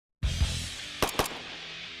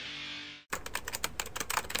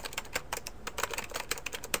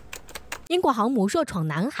英国航母若闯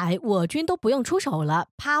南海，我军都不用出手了，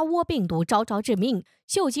趴窝病毒招招致命，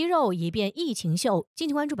秀肌肉已变疫情秀。敬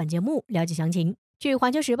请关注本节目，了解详情。据环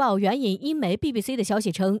球时报援引英媒 BBC 的消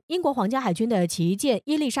息称，英国皇家海军的旗舰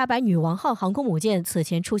伊丽莎白女王号航空母舰此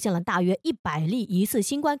前出现了大约100例疑似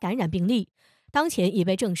新冠感染病例，当前已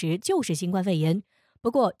被证实就是新冠肺炎。不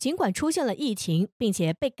过，尽管出现了疫情，并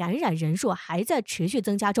且被感染人数还在持续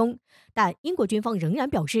增加中，但英国军方仍然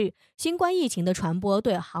表示，新冠疫情的传播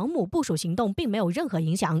对航母部署行动并没有任何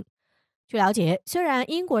影响。据了解，虽然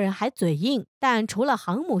英国人还嘴硬，但除了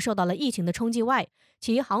航母受到了疫情的冲击外，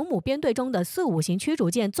其航母编队中的45型驱逐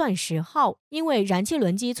舰钻石号因为燃气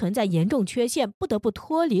轮机存在严重缺陷，不得不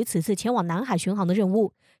脱离此次前往南海巡航的任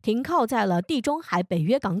务，停靠在了地中海北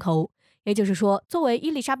约港口。也就是说，作为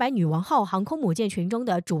伊丽莎白女王号航空母舰群中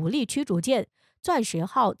的主力驱逐舰，钻石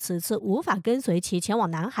号此次无法跟随其前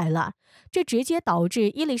往南海了，这直接导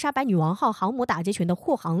致伊丽莎白女王号航母打击群的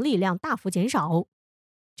护航力量大幅减少。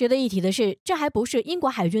值得一提的是，这还不是英国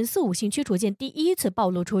海军45型驱逐舰第一次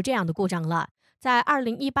暴露出这样的故障了。在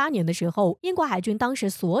2018年的时候，英国海军当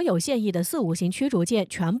时所有现役的45型驱逐舰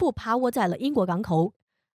全部趴窝在了英国港口，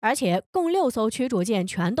而且共6艘驱逐舰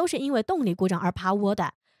全都是因为动力故障而趴窝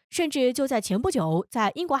的。甚至就在前不久，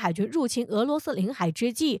在英国海军入侵俄罗斯领海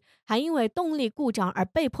之际，还因为动力故障而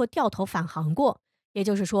被迫掉头返航过。也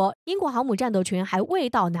就是说，英国航母战斗群还未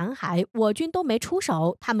到南海，我军都没出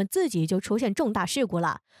手，他们自己就出现重大事故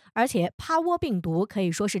了。而且趴窝病毒可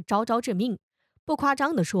以说是招招致命。不夸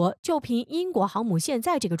张地说，就凭英国航母现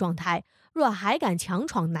在这个状态，若还敢强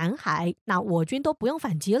闯南海，那我军都不用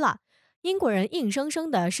反击了。英国人硬生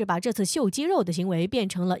生的是把这次秀肌肉的行为变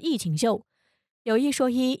成了疫情秀。有一说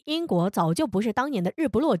一，英国早就不是当年的日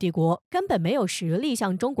不落帝国，根本没有实力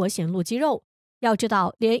向中国显露肌肉。要知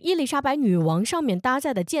道，连伊丽莎白女王上面搭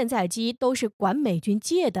载的舰载机都是管美军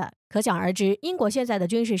借的，可想而知，英国现在的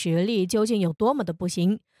军事实力究竟有多么的不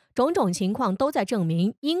行。种种情况都在证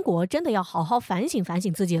明，英国真的要好好反省反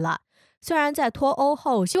省自己了。虽然在脱欧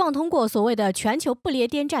后，希望通过所谓的全球不列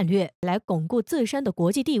颠战略来巩固自身的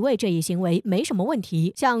国际地位，这一行为没什么问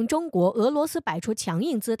题，向中国、俄罗斯摆出强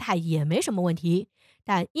硬姿态也没什么问题。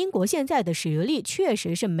但英国现在的实力确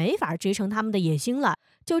实是没法支撑他们的野心了，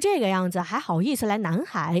就这个样子还好意思来南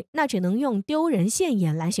海，那只能用丢人现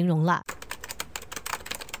眼来形容了。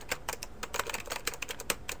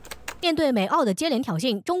面对美澳的接连挑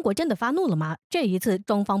衅，中国真的发怒了吗？这一次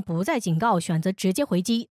中方不再警告，选择直接回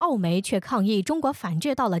击，澳媒却抗议中国反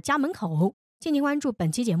制到了家门口。敬请关注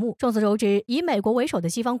本期节目。众所周知，以美国为首的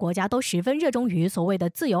西方国家都十分热衷于所谓的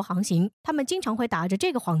自由航行，他们经常会打着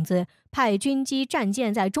这个幌子，派军机战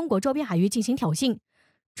舰在中国周边海域进行挑衅。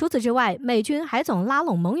除此之外，美军还总拉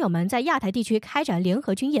拢盟友们在亚太地区开展联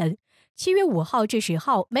合军演。7月5号至10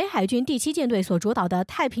号，美海军第7舰队所主导的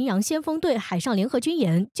太平洋先锋队海上联合军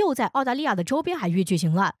演就在澳大利亚的周边海域举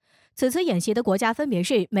行了。此次演习的国家分别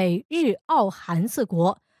是美、日、澳、韩4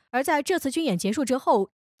国。而在这次军演结束之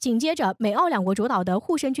后，紧接着美澳2国主导的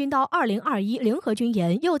护身军刀2021联合军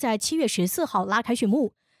演又在7月14号拉开序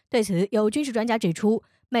幕。对此，有军事专家指出，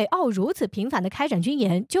美澳如此频繁的开展军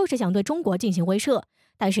演，就是想对中国进行威慑。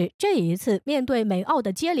但是这一次面对美澳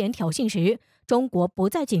的接连挑衅时，中国不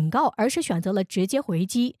再警告，而是选择了直接回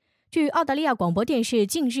击。据澳大利亚广播电视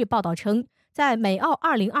近日报道称，在美澳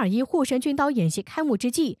2021护身军刀演习开幕之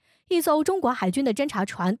际，一艘中国海军的侦察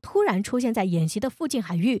船突然出现在演习的附近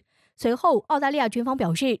海域。随后，澳大利亚军方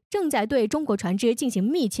表示正在对中国船只进行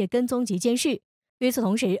密切跟踪及监视。与此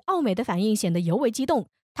同时，澳美的反应显得尤为激动，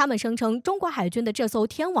他们声称中国海军的这艘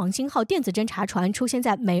天王星号电子侦察船出现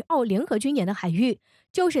在美澳联合军演的海域，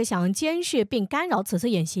就是想监视并干扰此次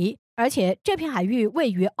演习。而且这片海域位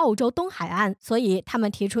于澳洲东海岸，所以他们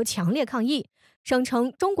提出强烈抗议，声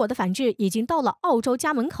称中国的反制已经到了澳洲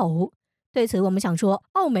家门口。对此，我们想说，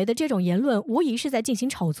澳媒的这种言论无疑是在进行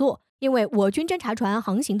炒作，因为我军侦察船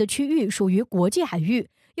航行的区域属于国际海域，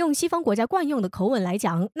用西方国家惯用的口吻来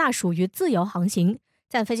讲，那属于自由航行。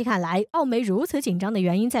在分析看来，澳媒如此紧张的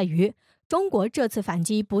原因在于，中国这次反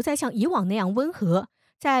击不再像以往那样温和，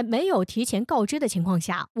在没有提前告知的情况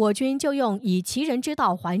下，我军就用以其人之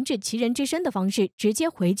道还治其人之身的方式直接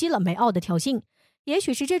回击了美澳的挑衅。也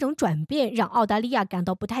许是这种转变让澳大利亚感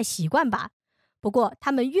到不太习惯吧。不过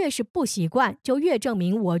他们越是不习惯，就越证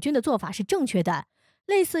明我军的做法是正确的。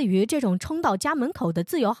类似于这种冲到家门口的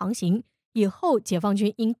自由航行，以后解放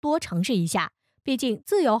军应多尝试一下。毕竟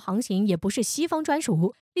自由航行也不是西方专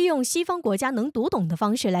属，利用西方国家能读懂的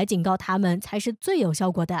方式来警告他们才是最有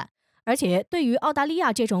效果的。而且对于澳大利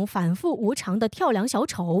亚这种反复无常的跳梁小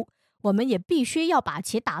丑，我们也必须要把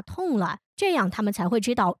其打痛了，这样他们才会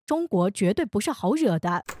知道中国绝对不是好惹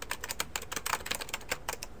的。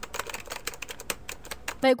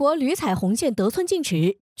美国屡踩红线得寸进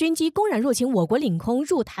尺，军机公然入侵我国领空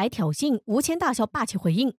入台挑衅，吴谦大校霸气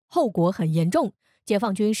回应，后果很严重，解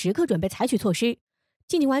放军时刻准备采取措施。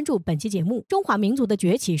敬请关注本期节目。中华民族的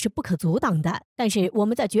崛起是不可阻挡的，但是我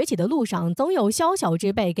们在崛起的路上总有宵小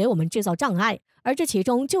之辈给我们制造障碍，而这其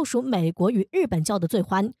中就属美国与日本较得最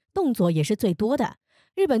欢，动作也是最多的。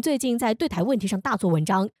日本最近在对台问题上大做文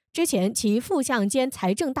章，之前其副相兼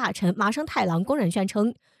财政大臣麻生太郎公然宣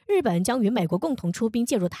称，日本将与美国共同出兵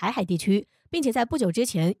介入台海地区，并且在不久之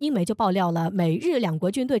前，英媒就爆料了美日两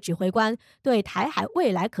国军队指挥官对台海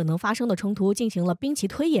未来可能发生的冲突进行了兵棋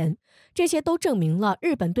推演。这些都证明了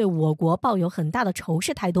日本对我国抱有很大的仇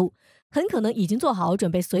视态度，很可能已经做好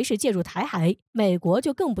准备随时介入台海。美国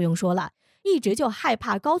就更不用说了，一直就害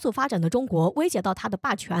怕高速发展的中国威胁到它的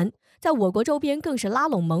霸权，在我国周边更是拉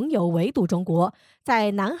拢盟友围堵中国，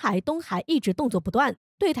在南海、东海一直动作不断，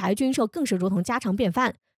对台军售更是如同家常便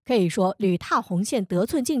饭，可以说屡踏红线得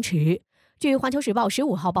寸进尺。据环球时报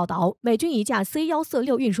15号报道，美军一架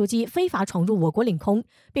C-146运输机非法闯入我国领空，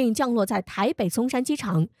并降落在台北松山机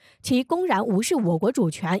场，其公然无视我国主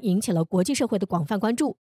权，引起了国际社会的广泛关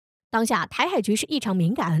注。当下台海局势异常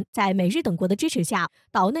敏感，在美日等国的支持下，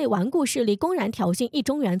岛内顽固势力公然挑衅一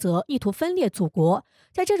中原则，意图分裂祖国。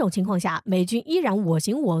在这种情况下，美军依然我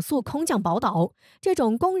行我素，空降宝岛，这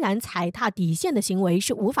种公然踩踏底线的行为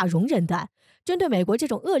是无法容忍的。针对美国这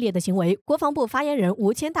种恶劣的行为，国防部发言人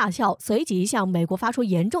吴谦大校随即向美国发出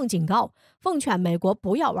严重警告，奉劝美国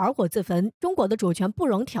不要玩火自焚，中国的主权不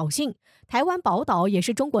容挑衅，台湾宝岛也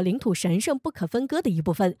是中国领土神圣不可分割的一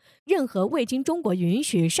部分，任何未经中国允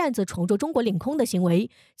许擅自闯入中国领空的行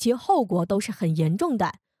为，其后果都是很严重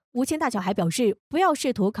的。吴谦大校还表示，不要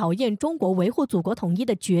试图考验中国维护祖国统一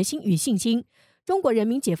的决心与信心，中国人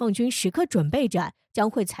民解放军时刻准备着，将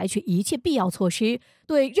会采取一切必要措施，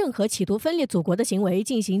对任何企图分裂祖国的行为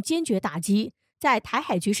进行坚决打击。在台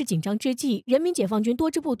海局势紧张之际，人民解放军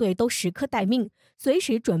多支部队都时刻待命，随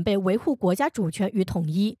时准备维护国家主权与统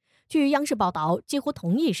一。据央视报道，几乎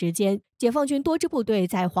同一时间，解放军多支部队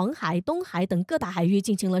在黄海、东海等各大海域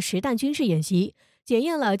进行了实弹军事演习，检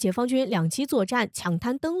验了解放军两栖作战、抢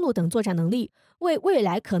滩登陆等作战能力，为未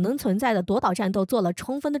来可能存在的夺岛战斗做了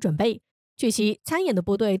充分的准备。据悉，参演的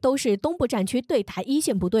部队都是东部战区对台一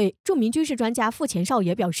线部队。著名军事专家傅前少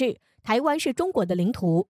也表示，台湾是中国的领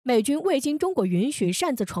土，美军未经中国允许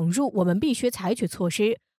擅自闯入，我们必须采取措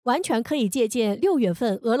施，完全可以借鉴6月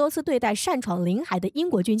份俄罗斯对待擅闯领海的英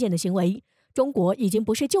国军舰的行为。中国已经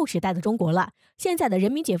不是旧时代的中国了，现在的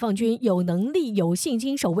人民解放军有能力、有信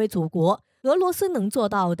心守卫祖国，俄罗斯能做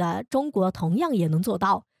到的，中国同样也能做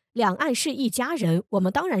到。两岸是一家人，我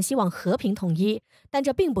们当然希望和平统一，但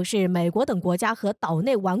这并不是美国等国家和岛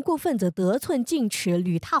内顽固分子得寸进尺、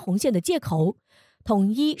屡踏红线的借口。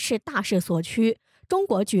统一是大势所趋，中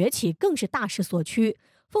国崛起更是大势所趋。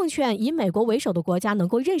奉劝以美国为首的国家能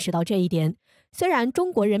够认识到这一点。虽然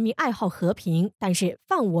中国人民爱好和平，但是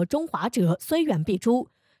犯我中华者，虽远必诛。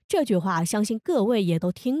这句话相信各位也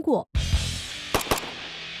都听过。